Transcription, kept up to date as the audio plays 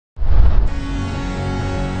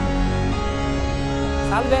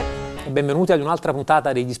Salve e benvenuti ad un'altra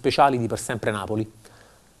puntata degli speciali di Per Sempre Napoli.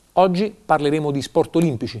 Oggi parleremo di sport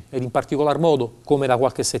olimpici ed in particolar modo, come da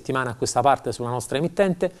qualche settimana a questa parte sulla nostra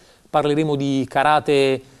emittente, parleremo di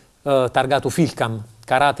karate targato FIJLKAM,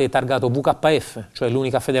 karate targato WKF, cioè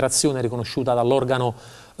l'unica federazione riconosciuta dall'organo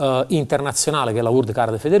internazionale che è la World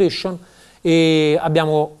Karate Federation, e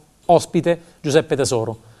abbiamo ospite Giuseppe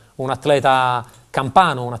Tesoro, un atleta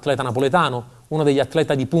campano, un atleta napoletano, uno degli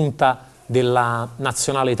atleti di punta della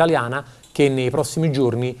Nazionale Italiana che nei prossimi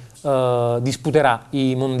giorni disputerà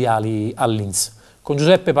i Mondiali a Linz. Con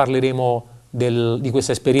Giuseppe parleremo di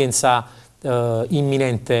questa esperienza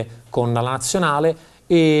imminente con la Nazionale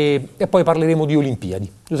e poi parleremo di Olimpiadi.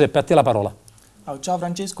 Giuseppe, a te la parola. Ciao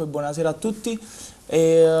Francesco e buonasera a tutti.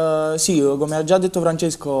 Sì, come ha già detto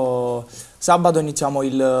Francesco, sabato iniziamo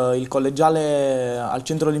il collegiale al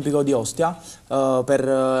Centro Olimpico di Ostia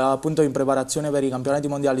appunto in preparazione per i campionati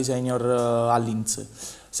mondiali senior a Linz.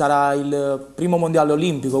 Sarà il primo mondiale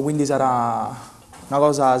olimpico, quindi sarà una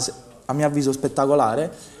cosa a mio avviso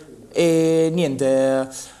spettacolare. E niente,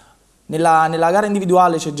 nella gara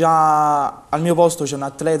individuale c'è già al mio posto c'è un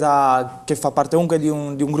atleta che fa parte comunque di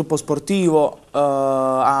un gruppo sportivo,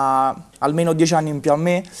 ha almeno 10 anni in più a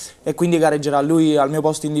me e quindi gareggerà lui al mio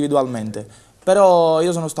posto individualmente. Però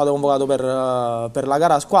io sono stato convocato per la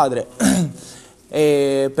gara a squadre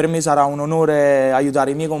e per me sarà un onore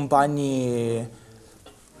aiutare i miei compagni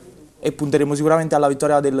e punteremo sicuramente alla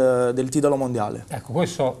vittoria del titolo mondiale. Ecco,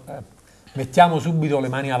 questo mettiamo subito le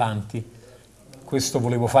mani avanti. Questo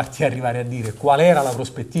volevo farti arrivare a dire. Qual era la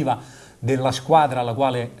prospettiva della squadra della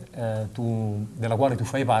quale tu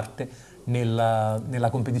fai parte nella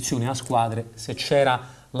competizione a squadre, se c'era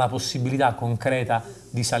la possibilità concreta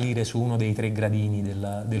di salire su uno dei 3 gradini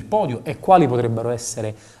del podio e quali potrebbero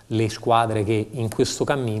essere le squadre che in questo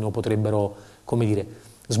cammino potrebbero, come dire,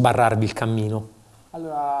 sbarrarvi il cammino?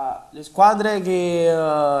 Allora, le squadre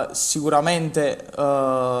che sicuramente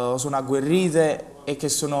sono agguerrite e che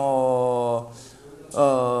sono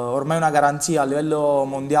ormai una garanzia a livello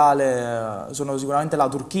mondiale sono sicuramente la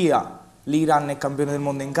Turchia, l'Iran è campione del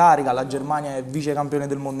mondo in carica, la Germania è vice campione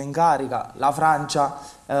del mondo in carica, la Francia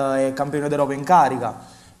è campione d'Europa in carica.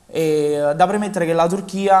 E da premettere che la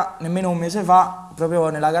Turchia nemmeno un mese fa, proprio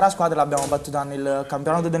nella gara a squadre, l'abbiamo battuta nel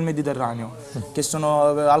campionato del Mediterraneo,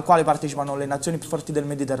 al quale partecipano le nazioni più forti del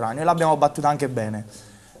Mediterraneo, e l'abbiamo battuta anche bene.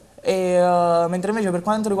 Mentre invece per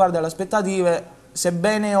quanto riguarda le aspettative,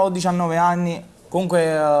 sebbene ho 19 anni, comunque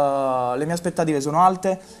le mie aspettative sono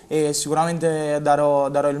alte e sicuramente darò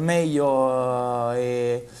il meglio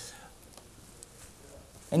e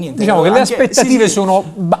niente. Diciamo che le aspettative sono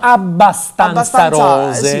abbastanza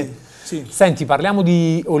rose. Sì. Senti, parliamo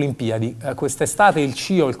di Olimpiadi. Quest'estate il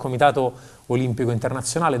CIO, il Comitato Olimpico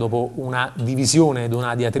Internazionale, dopo una divisione ed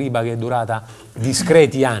una diatriba che è durata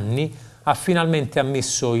discreti anni, ha finalmente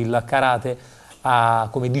ammesso il karate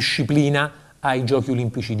come disciplina ai Giochi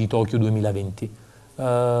Olimpici di Tokyo 2020.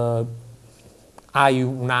 Hai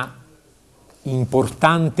una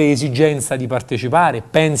importante esigenza di partecipare?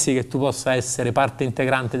 Pensi che tu possa essere parte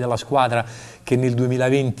integrante della squadra che nel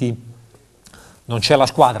 2020 non c'è la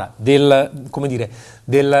squadra, della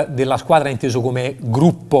squadra inteso come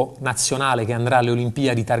gruppo nazionale che andrà alle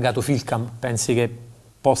Olimpiadi targato FIJLKAM? Pensi che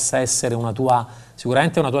possa essere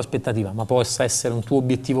sicuramente una tua aspettativa, ma possa essere un tuo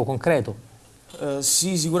obiettivo concreto?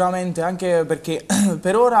 Sì, sicuramente, anche perché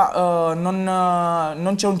per ora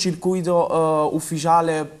non c'è un circuito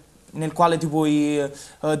ufficiale nel quale ti puoi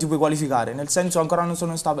qualificare, nel senso ancora non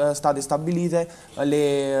sono state stabilite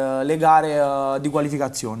le gare di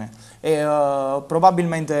qualificazione e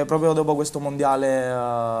probabilmente proprio dopo questo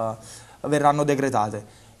mondiale verranno decretate.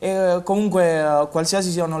 E comunque qualsiasi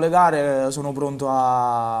siano le gare sono pronto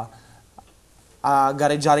a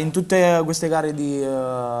gareggiare in tutte queste gare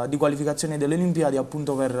di qualificazione delle Olimpiadi,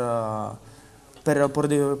 appunto per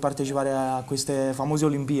poter partecipare a queste famose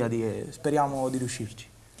Olimpiadi e speriamo di riuscirci.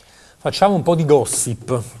 Facciamo un po' di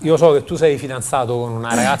gossip. Io so che tu sei fidanzato con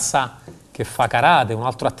una ragazza che fa karate, un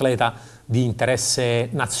altro atleta di interesse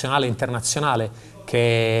nazionale e internazionale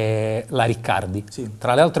che è la Riccardi. Sì.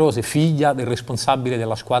 Tra le altre cose figlia del responsabile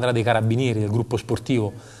della squadra dei carabinieri, del gruppo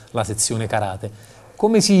sportivo, la sezione karate.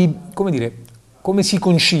 Come si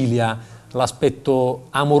concilia l'aspetto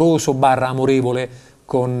amoroso / amorevole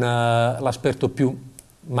con l'aspetto più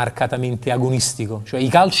marcatamente agonistico? Cioè i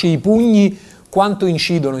calci e i pugni quanto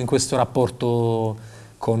incidono in questo rapporto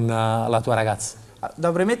con la tua ragazza? Da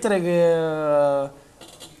premettere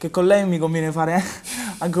che con lei mi conviene fare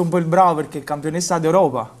anche un po' il bravo perché è campionessa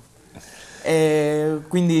d'Europa e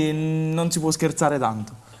quindi non si può scherzare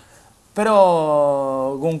tanto.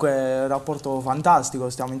 Però comunque è un rapporto fantastico,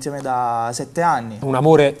 stiamo insieme da 7 anni. Un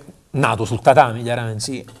amore nato sul tatami, chiaramente.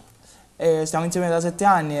 Sì, e stiamo insieme da 7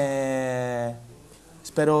 anni e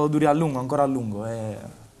spero duri a lungo, ancora a lungo e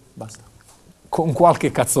basta. Con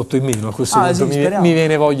qualche cazzotto in meno a questo punto, sì, mi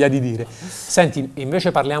viene voglia di dire. Senti,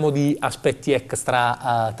 invece parliamo di aspetti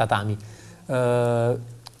extra tatami.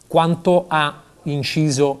 Quanto ha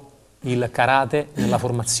inciso il karate nella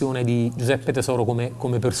formazione di Giuseppe Tesoro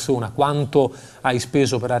come persona? Quanto hai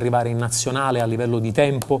speso per arrivare in nazionale a livello di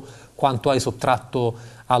tempo? Quanto hai sottratto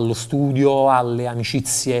allo studio, alle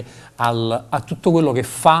amicizie, a tutto quello che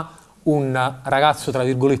fa un ragazzo, tra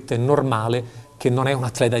virgolette, normale, che non è un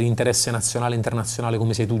atleta di interesse nazionale e internazionale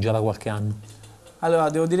come sei tu già da qualche anno? Allora,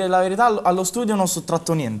 devo dire la verità, allo studio non ho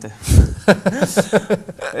sottratto niente.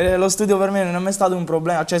 Lo studio per me non è mai stato un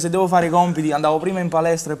problema, cioè se devo fare i compiti andavo prima in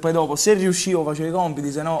palestra e poi dopo, se riuscivo facevo i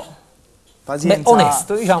compiti, se no pazienza. Beh,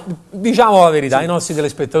 onesto, diciamo la verità ai nostri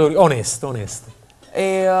telespettatori, onesto.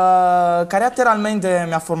 E caratterialmente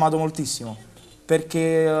mi ha formato moltissimo,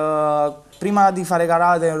 perché prima di fare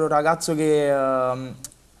karate ero un ragazzo che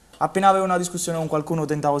appena avevo una discussione con qualcuno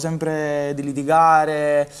tentavo sempre di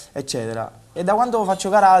litigare, eccetera. E da quando faccio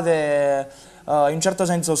karate, in un certo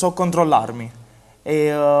senso so controllarmi.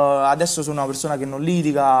 E adesso sono una persona che non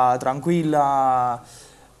litiga, tranquilla.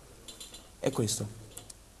 È questo.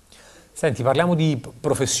 Senti, parliamo di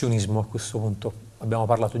professionismo a questo punto. Abbiamo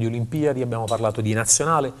parlato di Olimpiadi, abbiamo parlato di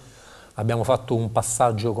Nazionale, abbiamo fatto un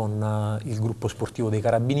passaggio con il gruppo sportivo dei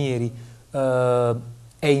Carabinieri.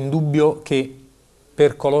 È indubbio che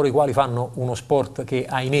per coloro i quali fanno uno sport che,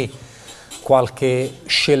 ahimè, qualche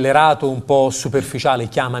scellerato un po' superficiale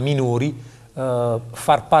chiama minori,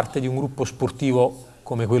 far parte di un gruppo sportivo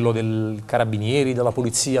come quello del Carabinieri, della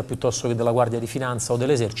Polizia, piuttosto che della Guardia di Finanza o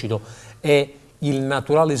dell'Esercito, è il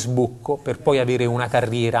naturale sbocco per poi avere una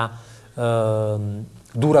carriera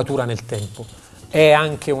duratura nel tempo. È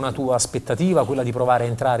anche una tua aspettativa quella di provare a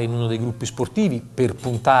entrare in uno dei gruppi sportivi per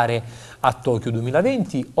puntare a Tokyo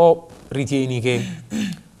 2020 o ritieni che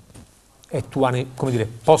come dire,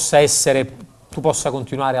 tu possa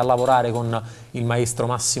continuare a lavorare con il maestro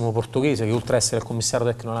Massimo Portoghese, che oltre ad essere il commissario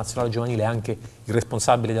tecnico nazionale giovanile è anche il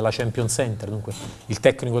responsabile della Champions Center, dunque il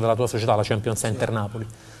tecnico della tua società, la Champions Center Napoli?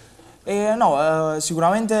 No,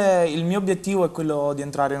 sicuramente il mio obiettivo è quello di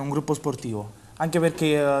entrare in un gruppo sportivo. Anche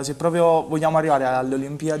perché se proprio vogliamo arrivare alle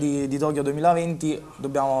Olimpiadi di Tokyo 2020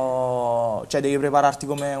 devi prepararti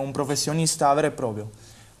come un professionista vero e proprio.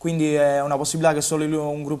 Quindi è una possibilità che solo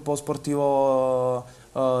un gruppo sportivo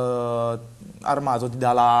armato ti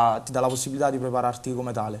dà la possibilità di prepararti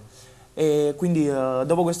come tale. E quindi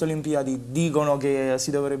dopo queste Olimpiadi dicono che si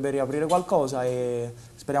dovrebbe riaprire qualcosa e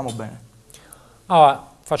speriamo bene. Allora,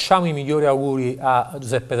 facciamo i migliori auguri a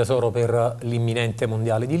Giuseppe Tesoro per l'imminente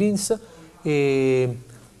Mondiale di Linz. E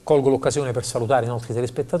colgo l'occasione per salutare i nostri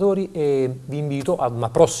telespettatori e vi invito ad una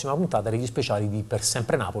prossima puntata degli speciali di Per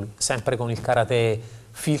Sempre Napoli, sempre con il karate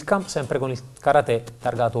FIJLKAM, sempre con il karate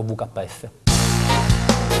targato VKF.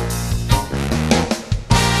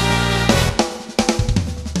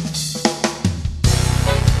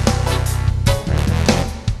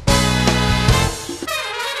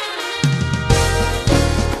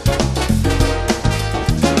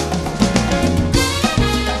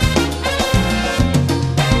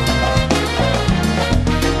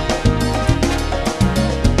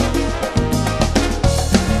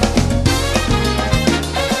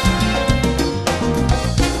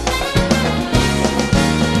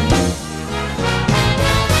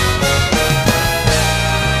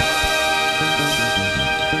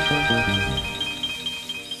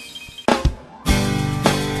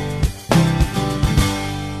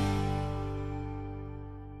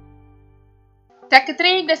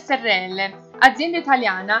 TechTrade SRL, azienda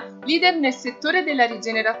italiana leader nel settore della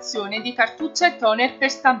rigenerazione di cartucce e toner per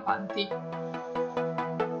stampanti.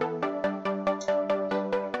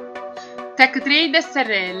 TechTrade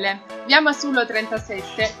SRL, via Masullo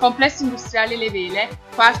 37, Complesso Industriale Le Vele,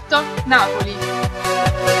 quarto, Napoli.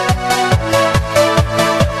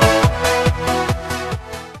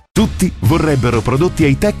 Tutti vorrebbero prodotti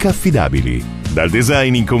high-tech affidabili, dal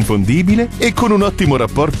design inconfondibile e con un ottimo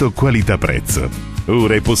rapporto qualità-prezzo.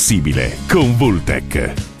 Ora è possibile con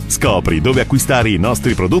Vultec. Scopri dove acquistare i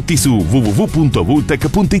nostri prodotti su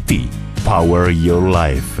www.vultec.it. Power your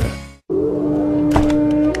life.